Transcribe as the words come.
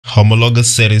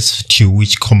homologous series to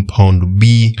which compound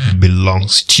B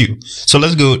belongs to. So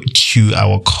let's go to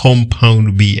our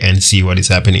compound B and see what is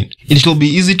happening. It will be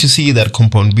easy to see that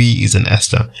compound B is an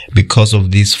ester because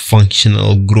of this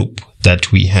functional group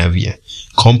that we have here.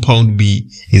 Compound B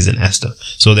is an ester.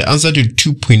 So the answer to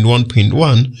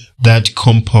 2.1.1, that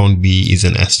compound B is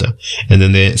an ester. And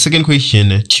then the second question,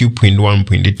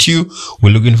 2.1.2, we're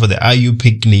looking for the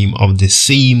IUPAC name of the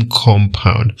same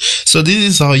compound. So this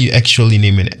is how you actually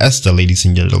name an ester, ladies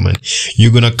and gentlemen.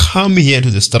 You're going to come here to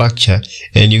the structure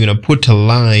and you're going to put a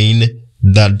line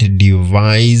that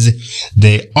divides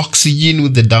the oxygen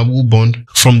with the double bond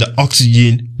from the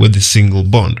oxygen with the single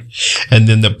bond. And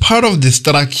then the part of the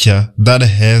structure that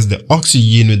has the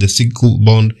oxygen with the single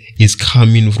bond is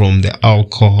coming from the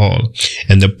alcohol.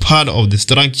 And the part of the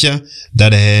structure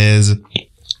that has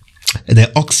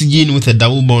the oxygen with a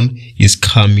double bond is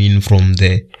coming from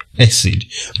the acid,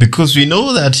 because we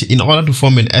know that in order to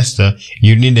form an ester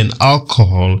you need an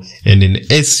alcohol and an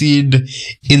acid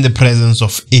in the presence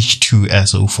of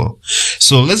H2SO4.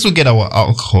 So let's look at our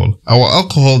alcohol. Our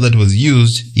alcohol that was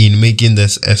used in making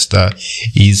this ester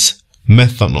is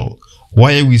methanol.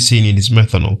 Why are we saying it is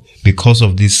methanol? Because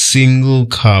of this single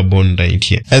carbon right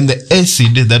here. And the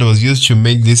acid that was used to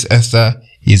make this ester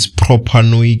is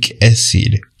propanoic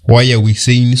acid. Why are we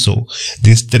saying so?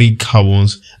 These three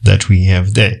carbons that we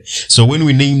have there. So when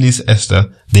we name this ester,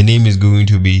 the name is going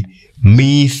to be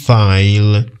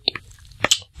methyl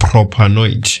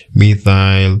propanoid.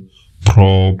 Methyl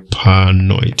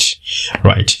propanoid.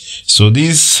 Right. So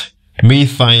this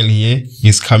methyl here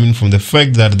is coming from the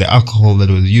fact that the alcohol that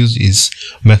was used is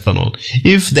methanol.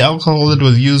 If the alcohol that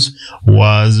was used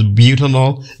was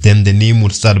butanol, then the name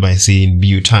would start by saying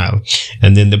butyl.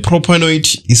 And then the propanoid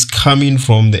is coming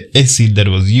from the acid that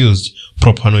was used,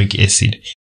 propanoic acid.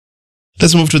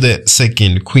 Let's move to the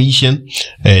second question,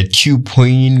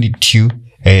 2.2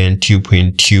 and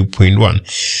 2.2.1.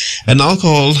 An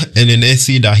alcohol and an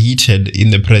acid are heated in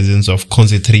the presence of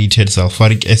concentrated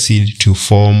sulfuric acid to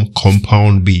form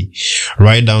compound B.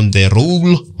 Write down the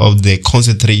role of the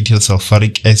concentrated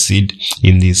sulfuric acid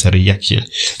in this reaction.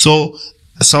 So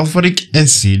sulfuric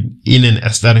acid in an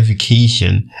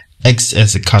esterification acts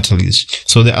as a catalyst.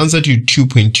 So the answer to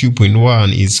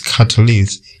 2.2.1 is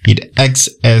catalyst. It acts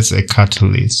as a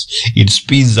catalyst. It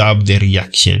speeds up the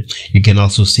reaction. You can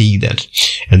also say that.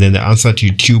 And then the answer to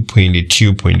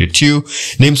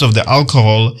 2.2.2, names of the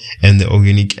alcohol and the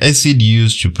organic acid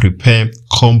used to prepare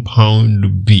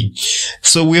compound B.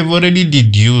 So we have already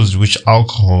deduced which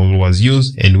alcohol was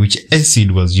used and which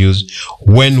acid was used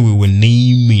when we were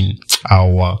naming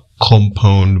our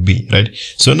compound B, right?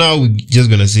 So now we're just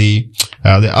gonna say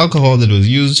the alcohol that was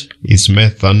used is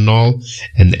methanol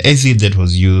and the acid that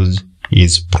was used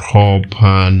is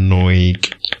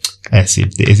propanoic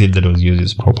acid. The acid that was used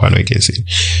is propanoic acid.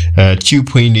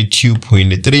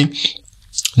 2.2.3,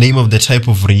 name of the type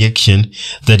of reaction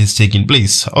that is taking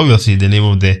place. Obviously the name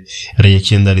of the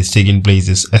reaction that is taking place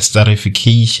is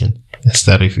esterification.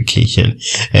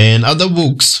 And other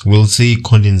books will say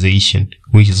condensation,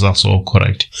 which is also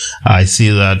correct. I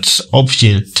see that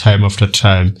option time after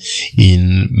time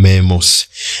in memos.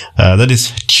 That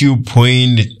is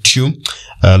 2.2.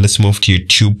 Let's move to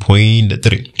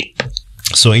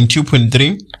 2.3. So in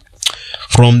 2.3,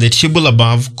 from the table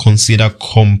above, consider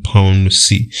compound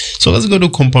C. So let's go to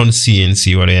compound C and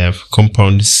see what I have.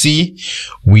 Compound C,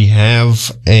 we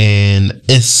have an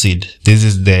acid. This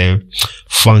is the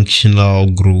functional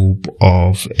group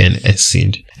of an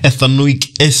acid.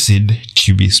 Ethanoic acid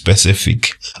to be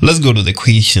specific. Let's go to the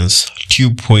questions.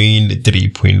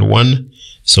 2.3.1.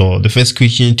 So the first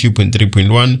question,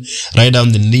 2.3.1, write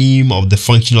down the name of the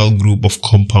functional group of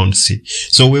compound C.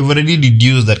 So we've already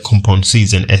deduced that compound C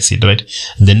is an acid, right?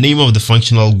 The name of the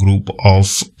functional group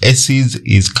of acids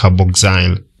is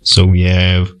carboxyl. So we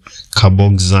have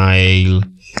carboxyl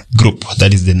group.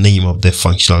 That is the name of the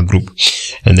functional group.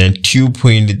 And then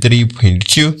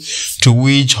 2.3.2, to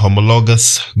which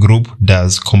homologous group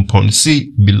does compound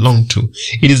C belong to?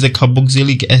 It is a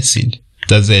carboxylic acid.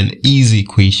 That's an easy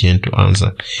question to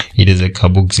answer. It is a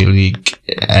carboxylic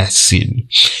acid.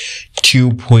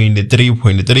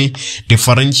 2.3.3,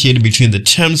 differentiate between the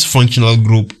terms functional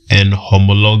group and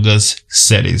homologous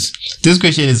series. This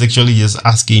question is actually just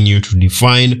asking you to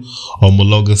define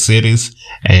homologous series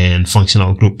and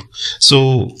functional group.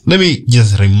 So let me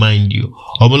just remind you,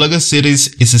 homologous series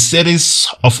is a series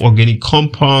of organic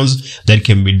compounds that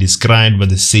can be described by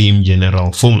the same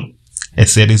general formula. a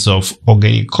series of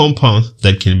organic compounds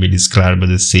that can be described by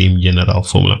the same general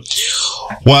formula.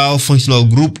 While functional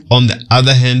group, on the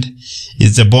other hand,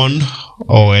 is a bond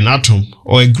or an atom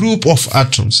or a group of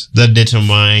atoms that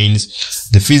determines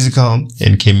the physical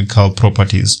and chemical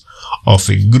properties of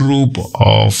a group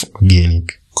of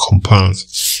organic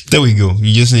compounds. There we go.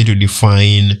 You just need to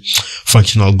define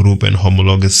functional group and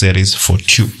homologous series for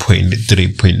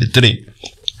 2.3.3.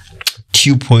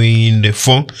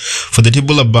 2.4 for the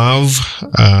table above,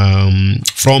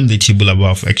 from the table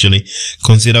above, actually,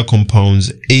 consider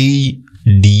compounds A,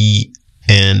 D,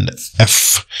 and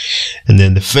F. And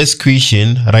then the first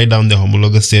question, write down the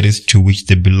homologous series to which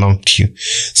they belong to.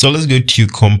 So let's go to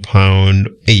compound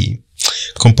A.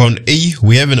 Compound A,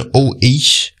 we have an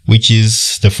OH, which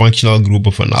is the functional group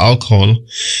of an alcohol.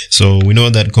 So we know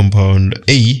that compound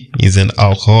A is an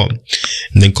alcohol.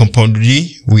 And then compound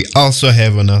D, we also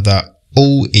have another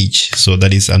OH, so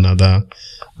that is another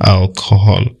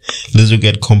alcohol. Let's look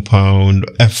at compound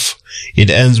F. It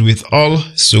ends with ol,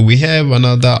 so we have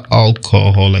another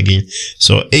alcohol again.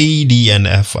 So A, D, and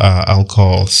F are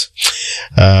alcohols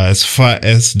as far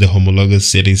as the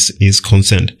homologous series is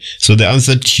concerned. So the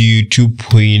answer to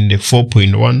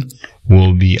 2.4.1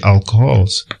 will be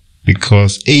alcohols,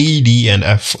 because A, D, and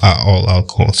F are all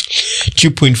alcohols.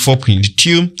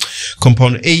 2.4.2,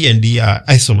 compound A and D are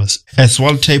isomers. As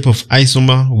what type of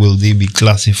isomer will they be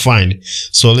classified?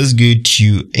 So let's go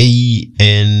to A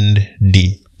and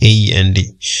D. A and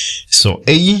D. So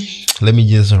A, let me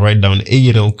just write down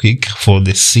A real quick for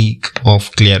the sake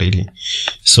of clarity.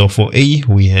 So for A,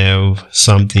 we have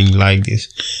something like this.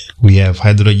 We have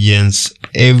hydrogens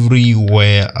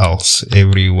everywhere else.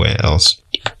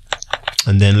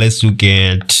 And then let's look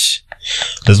at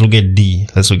D.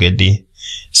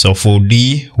 So for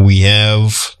D, we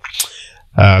have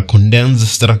condensed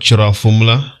structural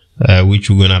formula, which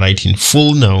we're gonna write in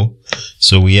full now.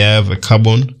 So we have a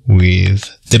carbon with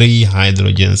 3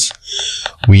 hydrogens.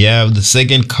 We have the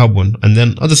second carbon, and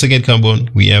then on the second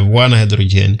carbon we have 1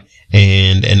 hydrogen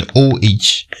and an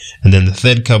OH, and then the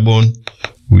third carbon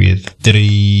with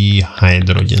 3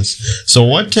 hydrogens. So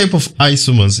what type of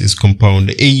isomers is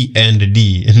compound A and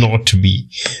D, not B?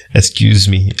 Excuse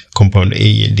me, compound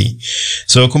A and D.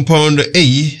 So compound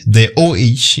A, the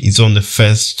OH is on the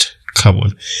first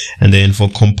carbon, and then for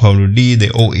compound D,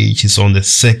 the OH is on the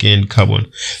second carbon.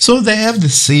 So they have the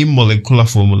same molecular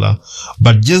formula,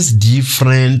 but just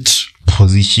different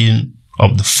position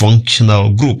of the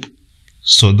functional group.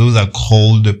 So those are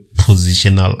called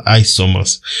positional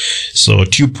isomers. So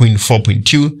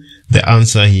 2.4.2, the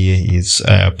answer here is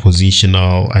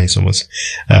positional isomers.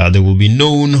 They will be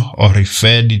known or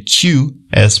referred to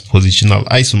as positional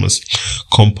isomers,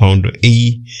 compound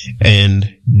A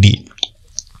and D.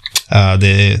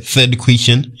 The third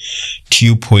question,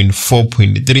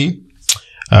 2.4.3,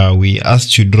 we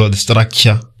asked to draw the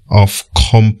structure of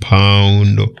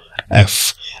compound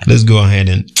F. Let's go ahead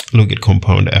and look at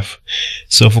compound F.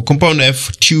 So for compound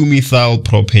F, 2-methyl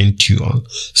propane 2-ol.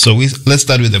 So let's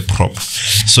start with the prop.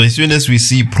 So as soon as we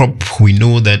see prop, we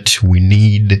know that we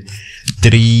need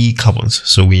 3 carbons.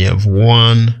 So we have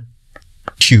 1,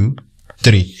 2,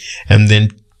 3, and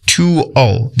then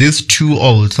 2-ol. This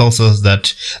 2-ol tells us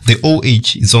that the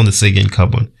OH is on the second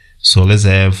carbon. So let's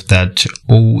have that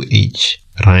OH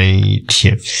right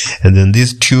here. And then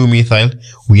this 2-methyl,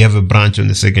 we have a branch on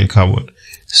the second carbon.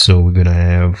 So we're gonna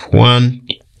have 1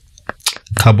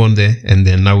 carbon there, and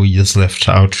then now we just left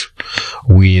out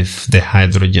with the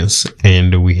hydrogens,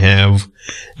 and we have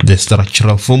the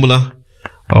structural formula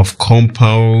of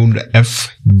compound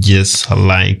F just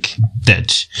like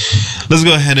that. Let's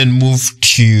go ahead and move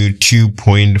to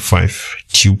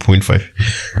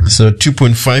 2.5. So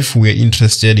 2.5, we're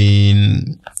interested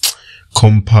in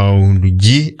compound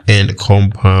G and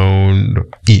compound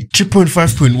E.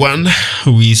 2.5.1,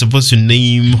 we're supposed to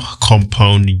name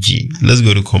compound G. Let's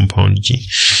go to compound G.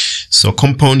 So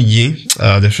compound G,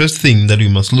 the first thing that we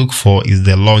must look for is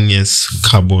the longest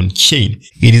carbon chain.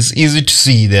 It is easy to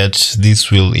see that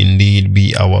this will indeed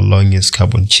be our longest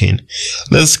carbon chain.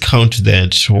 Let's count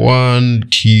that. 1,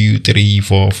 2, 3,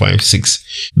 4, 5,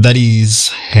 6. That is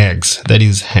hex.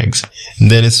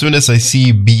 And then as soon as I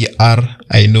see Br,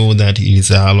 I know that it is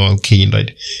a haloalkane,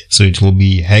 right? So it will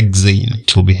be hexane.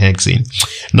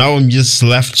 Now I'm just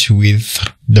left with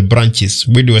the branches.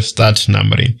 Where do I start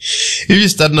numbering? If you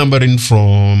start numbering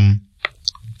from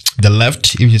the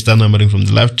left,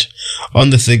 on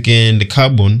the second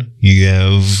carbon, you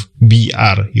have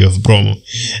Br, you have bromo.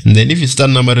 And then if you start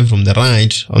numbering from the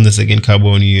right, on the second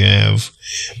carbon, you have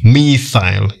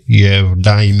methyl, you have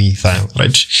dimethyl,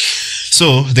 right?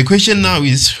 So the question now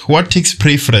is, what takes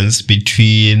preference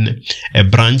between a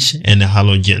branch and a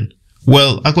halogen?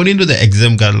 Well, according to the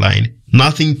exam guideline,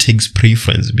 nothing takes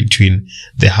preference between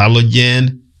the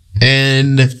halogen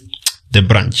and the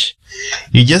branch.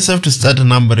 You just have to start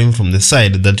numbering from the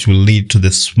side that will lead to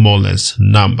the smallest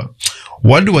number.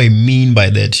 What do I mean by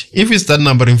that? If we start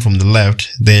numbering from the left,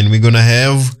 then we're going to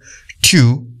have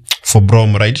 2 for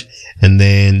brom, right? And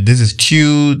then this is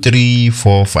 2, 3,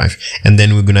 4, 5. And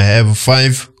then we're going to have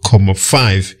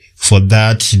 5,5 for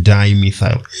that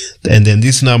dimethyl. And then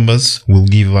these numbers will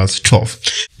give us 12.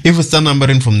 If we start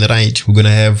numbering from the right, we're going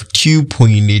to have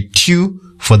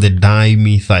 2.82 for the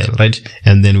dimethyl, right?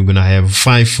 And then we're going to have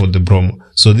 5 for the bromo.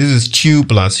 So this is 2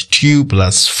 plus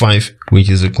 5, which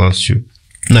is equals to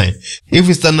 9. If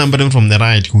we start numbering from the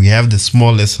right, we have the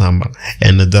smallest number,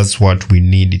 and that's what we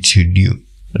need to do.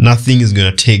 Nothing is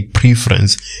going to take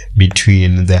preference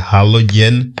between the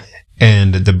halogen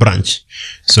and the branch.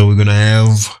 So we're going to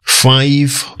have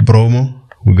 5 bromo.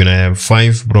 We're going to have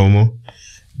 5 bromo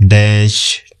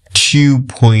dash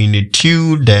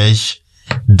 2.2 dash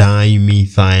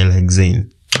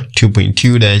dimethylhexane.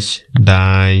 2.2 dash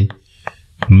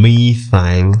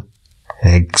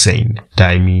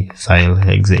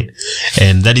dimethylhexane.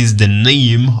 And that is the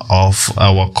name of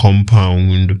our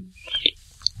compound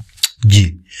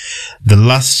G. The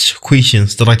last question,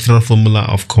 structural formula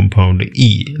of compound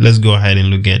E. Let's go ahead and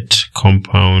look at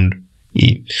compound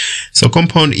E. So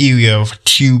compound E, we have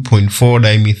 2.4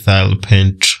 dimethyl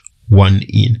pent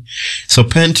 1-ene. So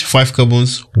pent, 5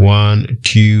 carbons, 1,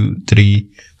 2, 3,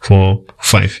 4,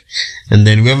 5. And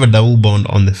then we have a double bond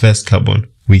on the first carbon.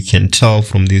 We can tell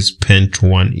from this pent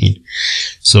 1-ene.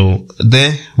 So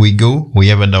there we go, we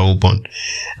have a double bond.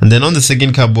 And then on the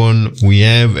second carbon, we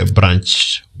have a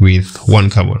branch with 1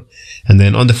 carbon. And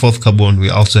then on the fourth carbon, we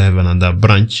also have another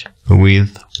branch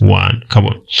with 1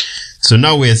 carbon. So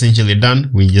now we're essentially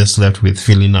done. We just left with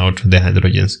filling out the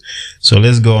hydrogens. So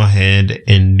let's go ahead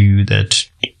and do that.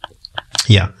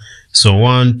 Yeah. So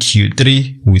 1, 2,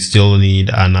 3. We still need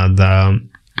another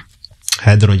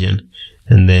hydrogen.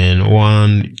 And then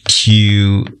 1,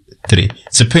 2, 3.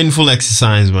 It's a painful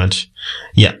exercise, but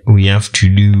yeah, we have to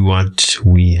do what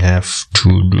we have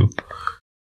to do.